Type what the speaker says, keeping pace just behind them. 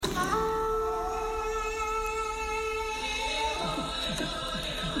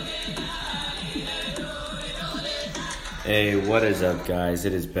Hey, what is up, guys?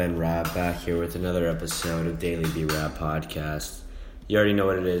 It is Ben Rabb back here with another episode of Daily B-Rab Podcast. You already know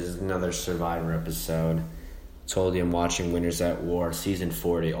what it is. It's another Survivor episode. Told you I'm watching Winners at War, Season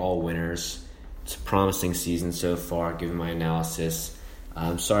 40, all winners. It's a promising season so far, given my analysis.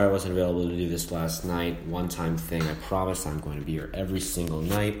 I'm sorry I wasn't available to do this last night. One-time thing. I promise I'm going to be here every single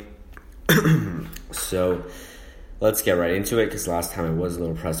night. So, let's get right into it, because last time I was a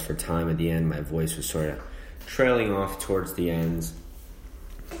little pressed for time. At the end, my voice was sort of trailing off towards the end.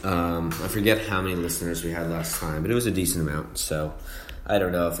 I forget how many listeners we had last time, but it was a decent amount. So I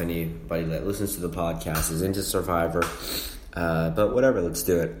don't know if anybody that listens to the podcast is into Survivor, but whatever, let's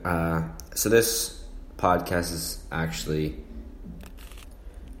do it. So this podcast is actually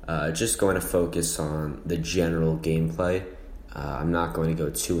just going to focus on the general gameplay. I'm not going to go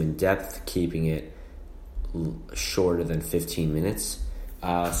too in-depth, keeping it shorter than 15 minutes.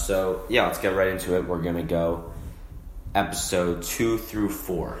 So let's get right into it. We're going to go episode 2 through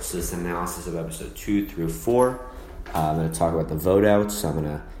 4. So this is an analysis of episode 2 through 4. I'm going to talk about the vote outs. I'm going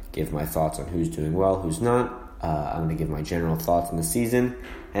to give my thoughts on who's doing well, who's not. I'm going to give my general thoughts on the season.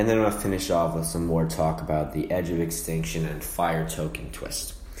 And then I'm going to finish off with some more talk about the Edge of Extinction and Fire Token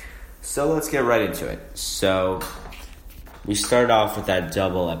twist. So let's get right into it. So we started off with that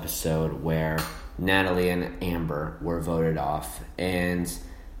double episode where Natalie and Amber were voted off, and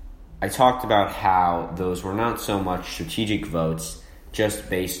I talked about how those were not so much strategic votes, just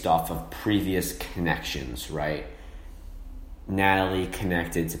based off of previous connections, right? Natalie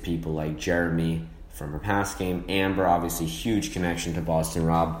connected to people like Jeremy from her past game. Amber, obviously, huge connection to Boston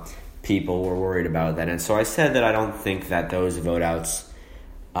Rob. People were worried about that, and so I said that I don't think that those vote outs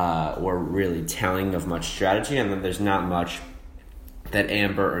were really telling of much strategy, and that there's not much that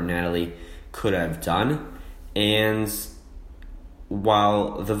Amber or Natalie could have done. And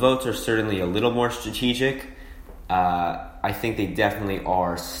while the votes are certainly a little more strategic, I think they definitely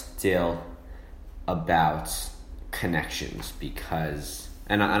are still about connections, because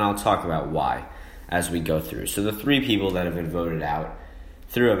and I'll talk about why as we go through. So the three people that have been voted out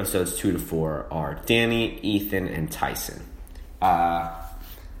through episodes 2 to 4 are Danny, Ethan, and Tyson.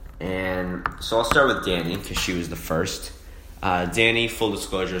 And so I'll start with Danny, because she was the first. Danny, full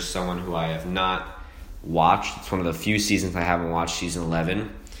disclosure, is someone who I have not watched. It's one of the few seasons I haven't watched, season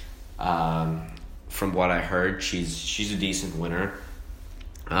 11. From what I heard, she's a decent winner.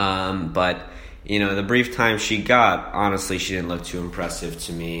 But, the brief time she got, honestly, she didn't look too impressive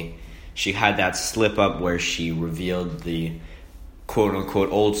to me. She had that slip-up where she revealed the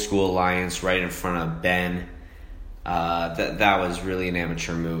quote-unquote old-school alliance right in front of Ben. That was really an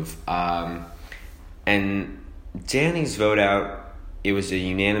amateur move. And Danny's vote out, it was a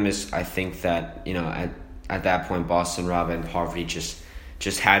unanimous. I think that, at that point, Boston Rob and Parvati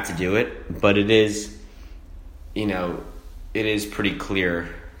just had to do it. But it is pretty clear,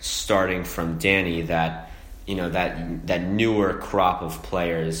 starting from Danny, that, that newer crop of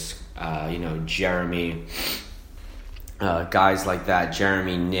players, Jeremy, guys like that,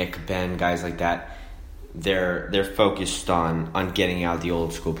 Jeremy, Nick, Ben, guys like that, they're focused on getting out the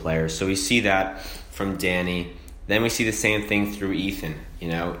old school players. So we see that from Danny. Then we see the same thing through Ethan.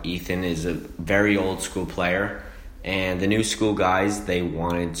 Ethan is a very old school player, and the new school guys, they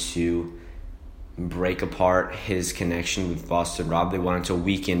wanted to break apart his connection with Boston Rob. They wanted to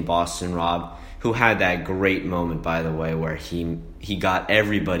weaken Boston Rob, who had that great moment, by the way, where he got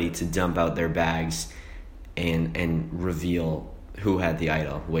everybody to dump out their bags and reveal who had the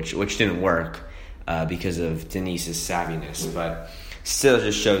idol, which didn't work because of Denise's savviness, but still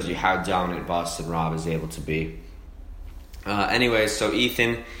just shows you how dominant Boston Rob is able to be. Anyway, so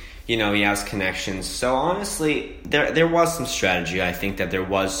Ethan, he has connections. So honestly, there was some strategy. I think that there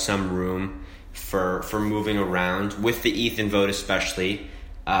was some room for moving around with the Ethan vote, especially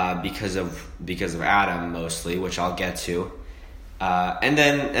because of Adam mostly, which I'll get to. And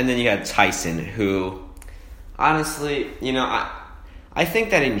then you had Tyson, who honestly, I think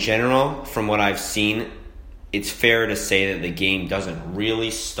that in general, from what I've seen, it's fair to say that the game doesn't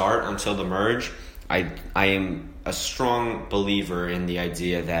really start until the merge. I am a strong believer in the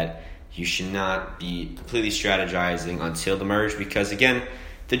idea that you should not be completely strategizing until the merge, because, again,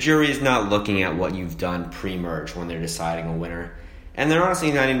 the jury is not looking at what you've done pre-merge when they're deciding a winner. And they're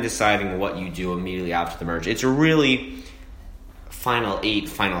honestly not even deciding what you do immediately after the merge. It's a really final 8,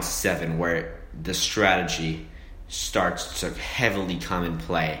 final 7 where the strategy starts to heavily come in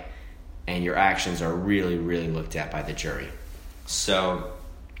play, and your actions are really, really looked at by the jury. So,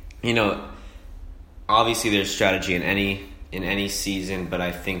 obviously there's strategy in any season, but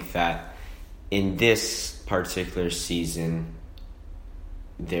I think that in this particular season,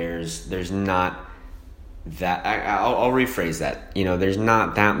 there's not that I'll rephrase that. There's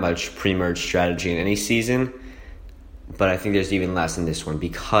not that much pre-merge strategy in any season, but I think there's even less in this one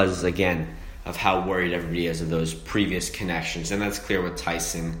because, again, of how worried everybody is of those previous connections. And that's clear with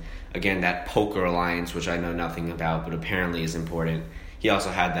Tyson. Again, that poker alliance, which I know nothing about, but apparently is important. He also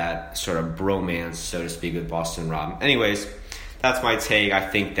had that sort of bromance, so to speak, with Boston Rob. Anyways, that's my take. I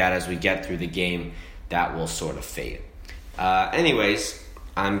think that as we get through the game, that will sort of fade. Anyways,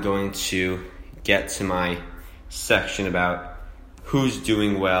 I'm going to get to my section about who's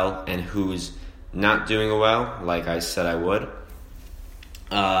doing well and who's not doing well, like I said I would.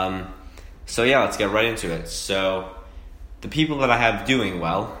 So yeah, let's get right into it. So the people that I have doing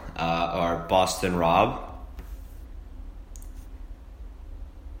well are Boston Rob,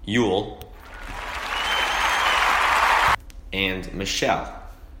 Yul, and Michelle.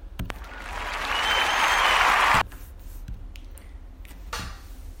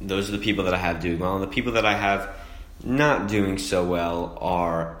 Those are the people that I have doing well. And the people that I have not doing so well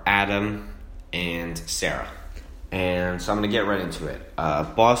are Adam and Sarah. And so I'm going to get right into it.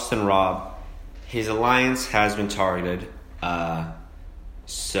 Boston Rob, his alliance has been targeted.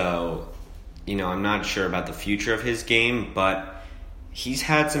 So, I'm not sure about the future of his game, but he's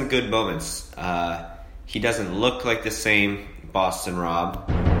had some good moments. He doesn't look like the same Boston Rob,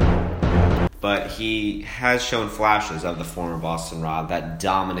 but he has shown flashes of the former Boston Rob, that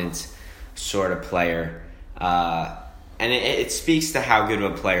dominant sort of player. And it speaks to how good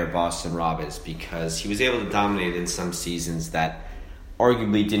of a player Boston Rob is, because he was able to dominate in some seasons that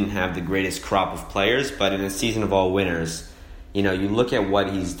arguably didn't have the greatest crop of players, but in a season of all winners, you look at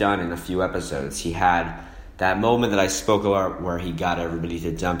what he's done in a few episodes. He had that moment that I spoke about where he got everybody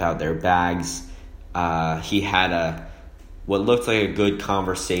to dump out their bags. He had what looked like a good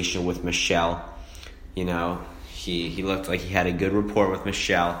conversation with Michelle. He looked like he had a good rapport with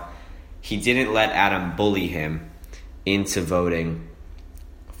Michelle. He didn't let Adam bully him into voting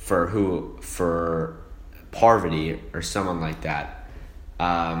for Parvati or someone like that,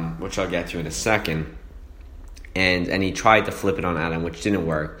 which I'll get to in a second. And he tried to flip it on Adam, which didn't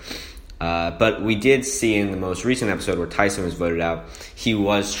work. But we did see in the most recent episode where Tyson was voted out, he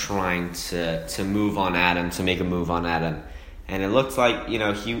was trying to move on Adam, to make a move on Adam. And it looked like,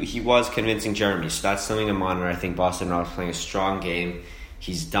 he was convincing Jeremy. So that's something to monitor. I think Boston Rob is playing a strong game.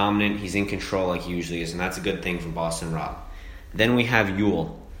 He's dominant. He's in control like he usually is. And that's a good thing for Boston Rob. Then we have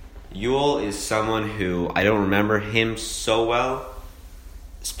Yul. Yul is someone who, I don't remember him so well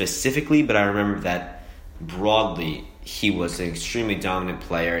specifically, but I remember that broadly he was an extremely dominant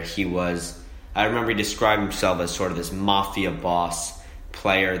player. I remember he described himself as sort of this mafia boss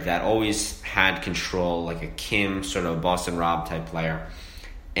player that always had control, like a Kim, sort of a Boston Rob type player.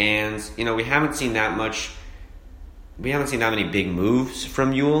 And, we haven't seen that many big moves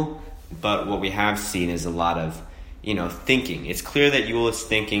from Yul, but what we have seen is a lot of, thinking. It's clear that Yul is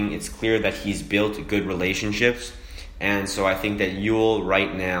thinking. It's clear that he's built good relationships. And so I think that Yul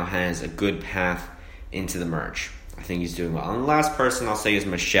right now has a good path into the merge. I think he's doing well. And the last person I'll say is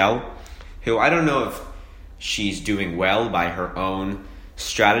Michelle, who I don't know if she's doing well by her own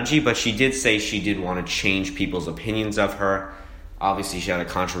strategy, but she did say she did want to change people's opinions of her. Obviously, she had a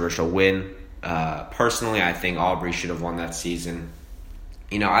controversial win. Personally, I think Aubrey should have won that season.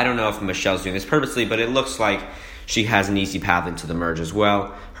 I don't know if Michelle's doing this purposely, but it looks like she has an easy path into the merge as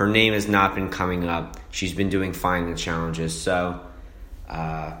well. Her name has not been coming up. She's been doing fine in the challenges. So,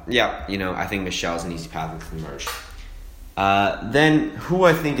 I think Michelle's an easy path into the merge. Then, who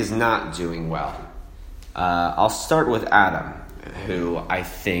I think is not doing well? I'll start with Adam, who I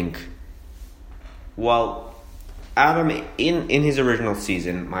think, Adam, in his original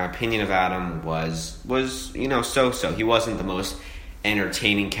season, my opinion of Adam was so-so. He wasn't the most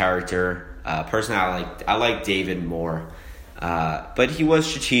entertaining character. Personally, I like David more. But he was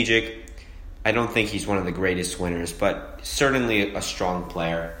strategic. I don't think he's one of the greatest winners, but certainly a strong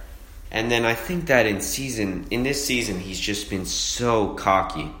player. And then I think that in this season, he's just been so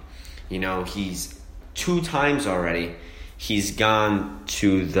cocky. He's 2 times already. He's gone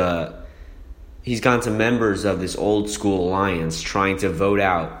to members of this old school alliance trying to vote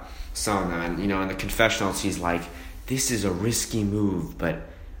out some of them. And, in the confessionals, he's like, this is a risky move, but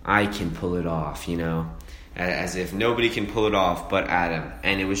I can pull it off, as if nobody can pull it off but Adam.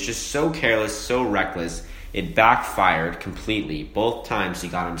 And it was just so careless, so reckless. It backfired completely. Both times he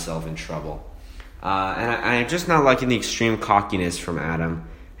got himself in trouble. And I'm just not liking the extreme cockiness from Adam.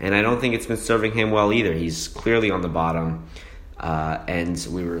 And I don't think it's been serving him well either. He's clearly on the bottom. And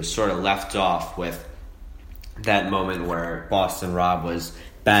we were sort of left off with that moment where Boston Rob was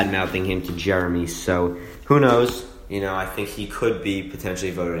bad-mouthing him to Jeremy. So who knows? I think he could be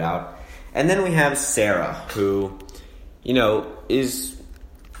potentially voted out. And then we have Sarah, who, is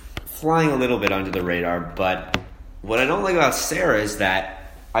flying a little bit under the radar. But what I don't like about Sarah is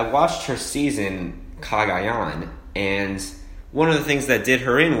that I watched her season, Cagayan, and one of the things that did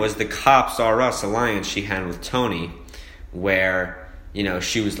her in was the Cops R Us alliance she had with Tony, where,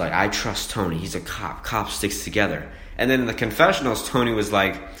 she was like, I trust Tony, he's a cop, cop sticks together. And then in the confessionals, Tony was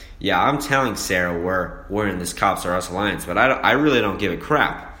like, yeah, I'm telling Sarah we're in this Cops R Us alliance, but I really don't give a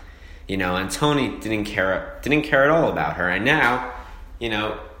crap. And Tony didn't care at all about her. And now,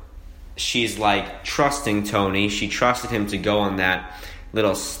 she's like trusting Tony. She trusted him to go on that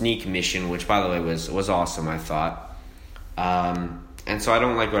little sneak mission, which, by the way, was awesome, I thought. And so I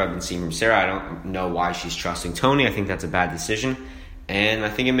don't like what I've been seeing from Sarah. I don't know why she's trusting Tony. I think that's a bad decision, and I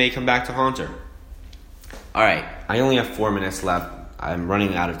think it may come back to haunt her. All right, I only have 4 minutes left. I'm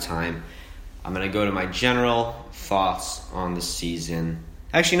running out of time. I'm going to go to my general thoughts on the season.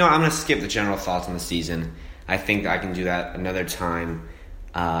 Actually, no, I'm going to skip the general thoughts on the season. I think I can do that another time.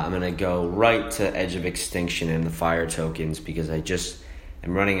 I'm going to go right to Edge of Extinction and the fire tokens because I just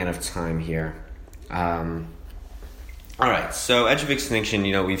am running out of time here. All right, so Edge of Extinction,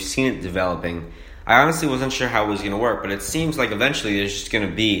 we've seen it developing. I honestly wasn't sure how it was going to work, but it seems like eventually there's just going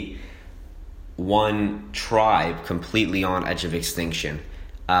to be one tribe completely on Edge of Extinction.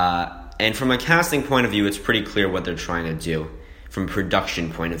 And from a casting point of view, it's pretty clear what they're trying to do. From a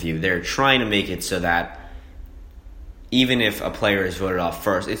production point of view, they're trying to make it so that even if a player is voted off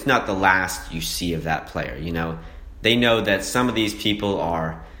first, it's not the last you see of that player. They know that some of these people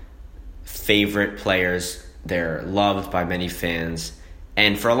are favorite players. They're loved by many fans,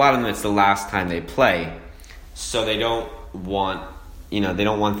 and for a lot of them, it's the last time they play. So they don't want, they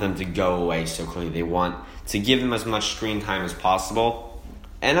don't want them to go away so quickly. They want to give them as much screen time as possible,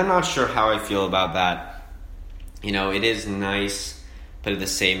 and I'm not sure how I feel about that. It is nice, but at the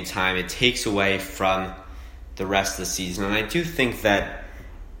same time, it takes away from the rest of the season. And I do think that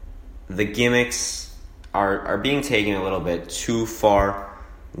the gimmicks are being taken a little bit too far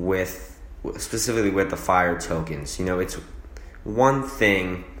specifically with the fire tokens. It's one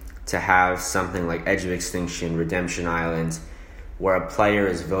thing to have something like Edge of Extinction, Redemption Island, where a player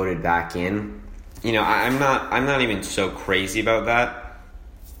is voted back in. I'm not even so crazy about that,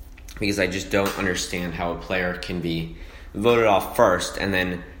 because I just don't understand how a player can be voted off first and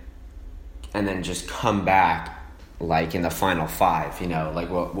then just come back like in the final 5. Like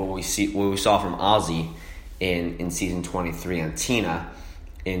what we saw from Ozzy in season 23 on Tina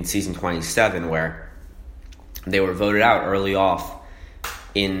in season 27, where they were voted out early off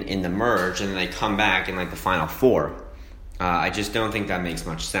in the merge and then they come back in like the final 4. I just don't think that makes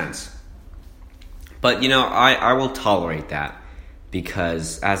much sense. But I will tolerate that.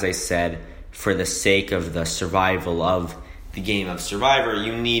 Because, as I said, for the sake of the survival of the game of Survivor,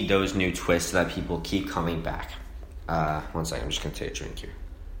 you need those new twists so that people keep coming back. 1 second, I'm just going to take a drink here.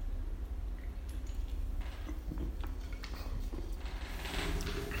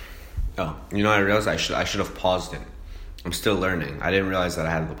 Oh, I realized I should have paused it. I'm still learning. I didn't realize that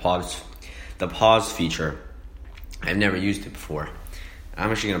I had the pause feature. I've never used it before.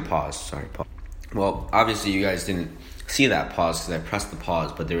 I'm actually going to pause. Sorry, pause. Well, obviously you guys didn't see that pause because I pressed the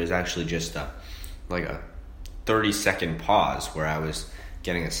pause, but there was actually just a 30-second pause where I was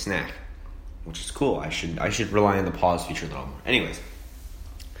getting a snack, which is cool. I should rely on the pause feature a little more. Anyways,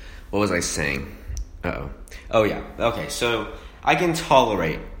 what was I saying? Oh yeah. Okay, so I can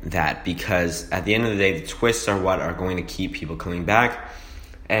tolerate that because at the end of the day, the twists are what are going to keep people coming back.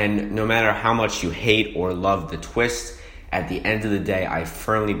 And no matter how much you hate or love the twist, at the end of the day, I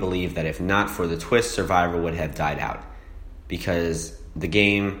firmly believe that if not for the twist, Survivor would have died out. Because the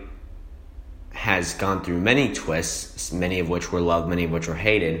game has gone through many twists, many of which were loved, many of which were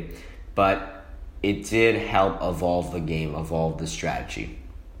hated, but it did help evolve the game, evolve the strategy.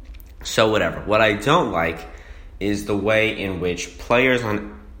 So whatever. What I don't like is the way in which players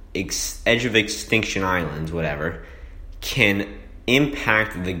on Edge of Extinction Island, whatever, can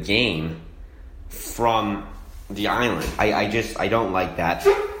impact the game from the island. I don't like that.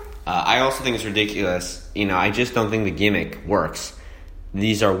 I also think it's ridiculous. I just don't think the gimmick works.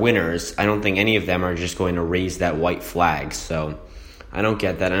 These are winners. I don't think any of them are just going to raise that white flag. So I don't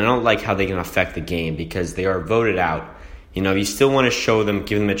get that. And I don't like how they can affect the game because they are voted out. You still want to show them,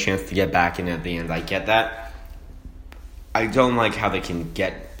 give them a chance to get back in at the end. I get that. I don't like how they can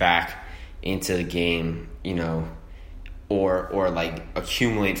get back into the game, or like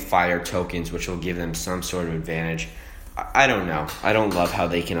accumulate fire tokens, which will give them some sort of advantage. I don't know. I don't love how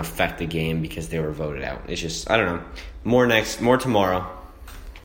they can affect the game because they were voted out. It's just, I don't know. More tomorrow.